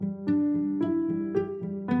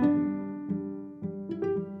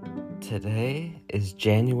Today is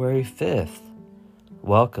January 5th.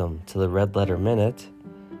 Welcome to the Red Letter Minute.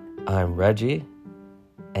 I'm Reggie,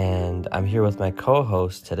 and I'm here with my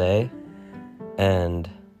co-host today. And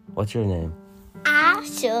what's your name?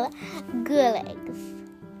 Asher Gullings.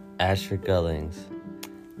 Asher Gullings.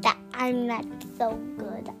 That I'm not so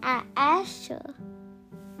good at Asher.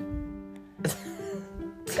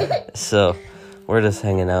 So, we're just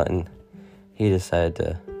hanging out, and he decided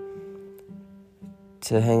to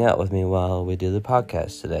hang out with me while we do the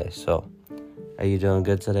podcast today. So, are you doing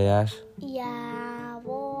good today, Ash? Yeah,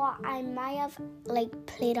 well, I might have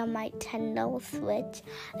played on my Nintendo Switch.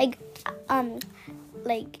 My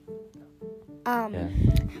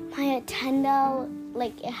Nintendo,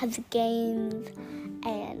 it has games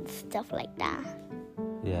and stuff like that.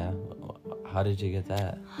 Yeah. How did you get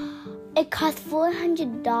that? It cost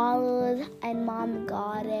 $400 and Mom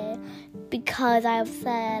got it because I've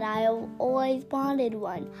said I've always wanted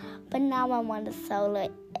one. But now I want to sell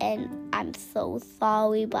it and I'm so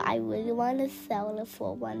sorry, but I really want to sell it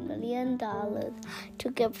for $1 million to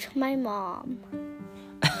give to my mom.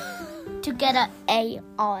 To get an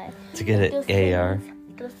AR. To get an AR?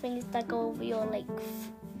 The things that go over your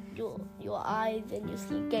eyes and you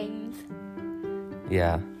see games.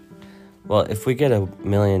 Yeah. Well, if we get $1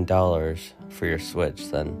 million for your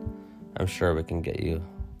Switch, then I'm sure we can get you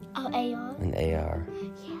AR? an AR.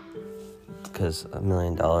 Yeah. Because $1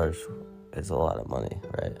 million is a lot of money,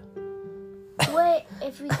 right? What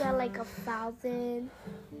if we get 1,000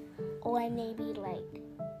 or maybe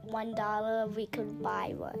 $1, we could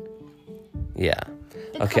buy one? Yeah.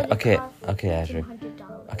 Because Okay, Asher.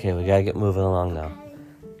 $200. Okay, we gotta get moving along now.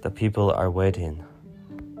 The people are waiting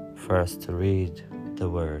for us to read the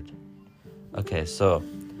word. Okay, so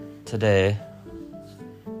today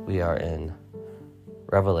we are in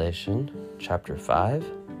Revelation chapter 5,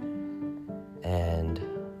 and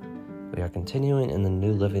we are continuing in the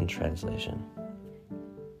New Living Translation.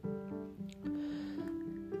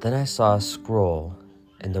 Then I saw a scroll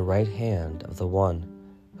in the right hand of the one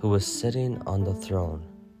who was sitting on the throne.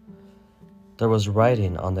 There was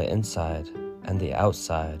writing on the inside and the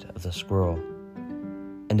outside of the scroll,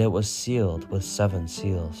 and it was sealed with 7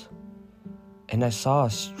 seals. And I saw a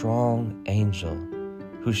strong angel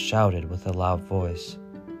who shouted with a loud voice,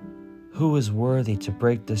 "Who is worthy to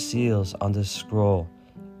break the seals on this scroll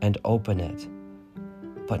and open it?"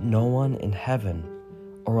 But no one in heaven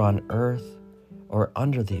or on earth or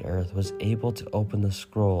under the earth was able to open the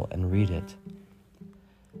scroll and read it.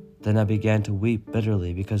 Then I began to weep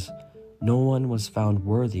bitterly because no one was found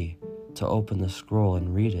worthy to open the scroll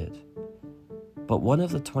and read it. But one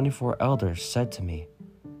of the 24 elders said to me,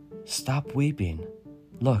 "Stop weeping.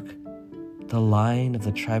 Look, the Lion of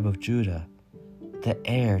the tribe of Judah, the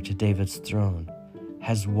heir to David's throne,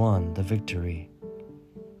 has won the victory.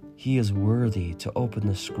 He is worthy to open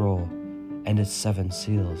the scroll and its 7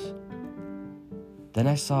 seals." Then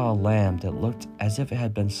I saw a lamb that looked as if it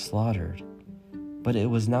had been slaughtered, but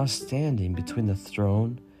it was now standing between the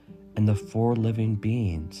throne and the 4 living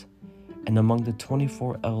beings, and among the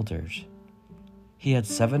 24 elders. He had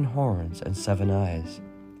 7 horns and 7 eyes,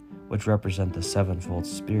 which represent the 7-fold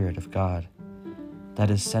Spirit of God that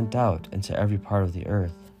is sent out into every part of the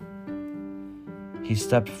earth. He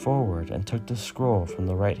stepped forward and took the scroll from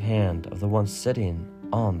the right hand of the one sitting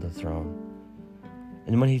on the throne.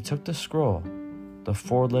 And when he took the scroll, the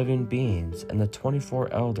 4 living beings and the 24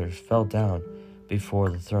 elders fell down before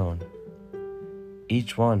the throne.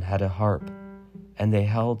 Each one had a harp, and they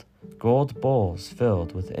held gold bowls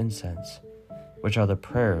filled with incense, which are the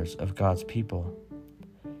prayers of God's people.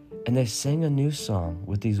 And they sang a new song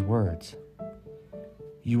with these words: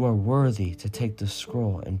 "You are worthy to take the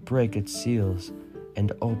scroll and break its seals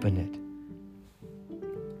and open it.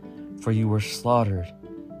 For you were slaughtered,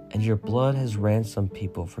 and your blood has ransomed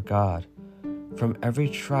people for God from every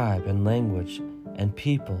tribe and language and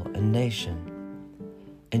people and nation.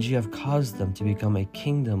 And you have caused them to become a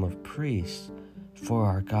kingdom of priests for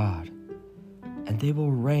our God, and they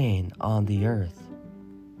will reign on the earth."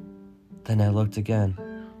 Then I looked again,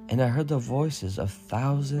 and I heard the voices of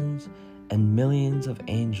thousands and millions of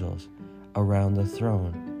angels around the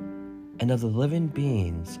throne, and of the living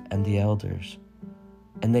beings and the elders.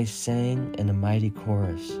 And they sang in a mighty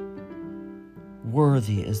chorus,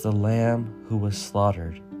 "Worthy is the Lamb who was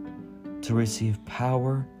slaughtered, to receive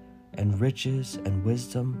power and riches and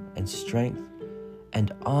wisdom and strength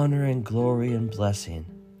and honor and glory and blessing."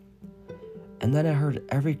 And then I heard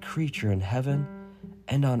every creature in heaven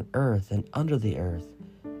and on earth and under the earth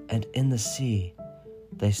and in the sea.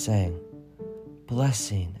 They sang,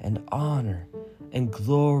 "Blessing and honor and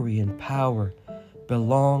glory and power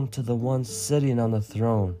belong to the one sitting on the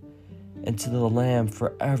throne and to the Lamb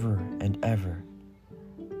forever and ever.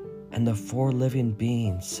 And the 4 living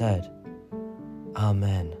beings said,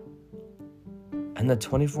 Amen. And the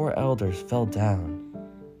 24 elders fell down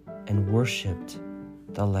and worshipped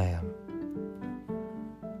the Lamb.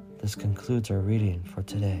 This concludes our reading for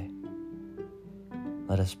today.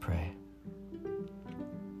 Let us pray.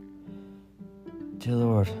 Dear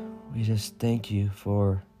Lord, we just thank you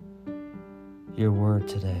for your word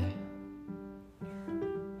today.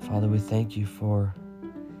 Father, we thank you for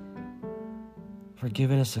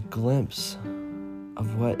giving us a glimpse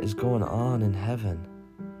of what is going on in heaven.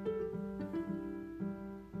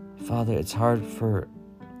 Father, it's hard for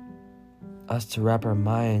us to wrap our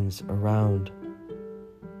minds around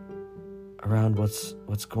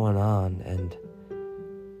what's going on,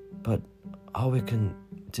 but all we can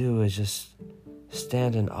do is just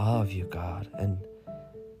stand in awe of you, God, and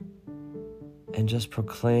just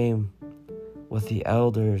proclaim with the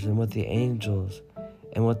elders and with the angels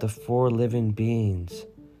and with the 4 living beings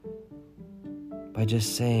by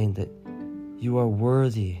just saying that you are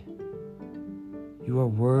worthy. You are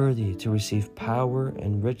worthy to receive power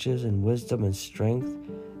and riches and wisdom and strength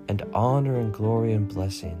and honor and glory and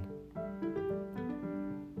blessing.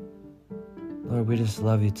 Lord, we just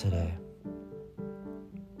love you today.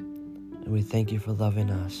 And we thank you for loving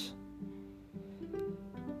us.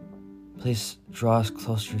 Please draw us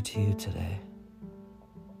closer to you today.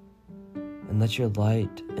 And let your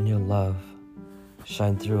light and your love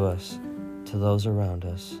shine through us to those around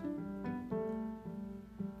us.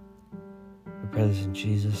 We pray this in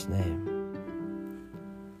Jesus' name.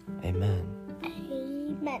 Amen.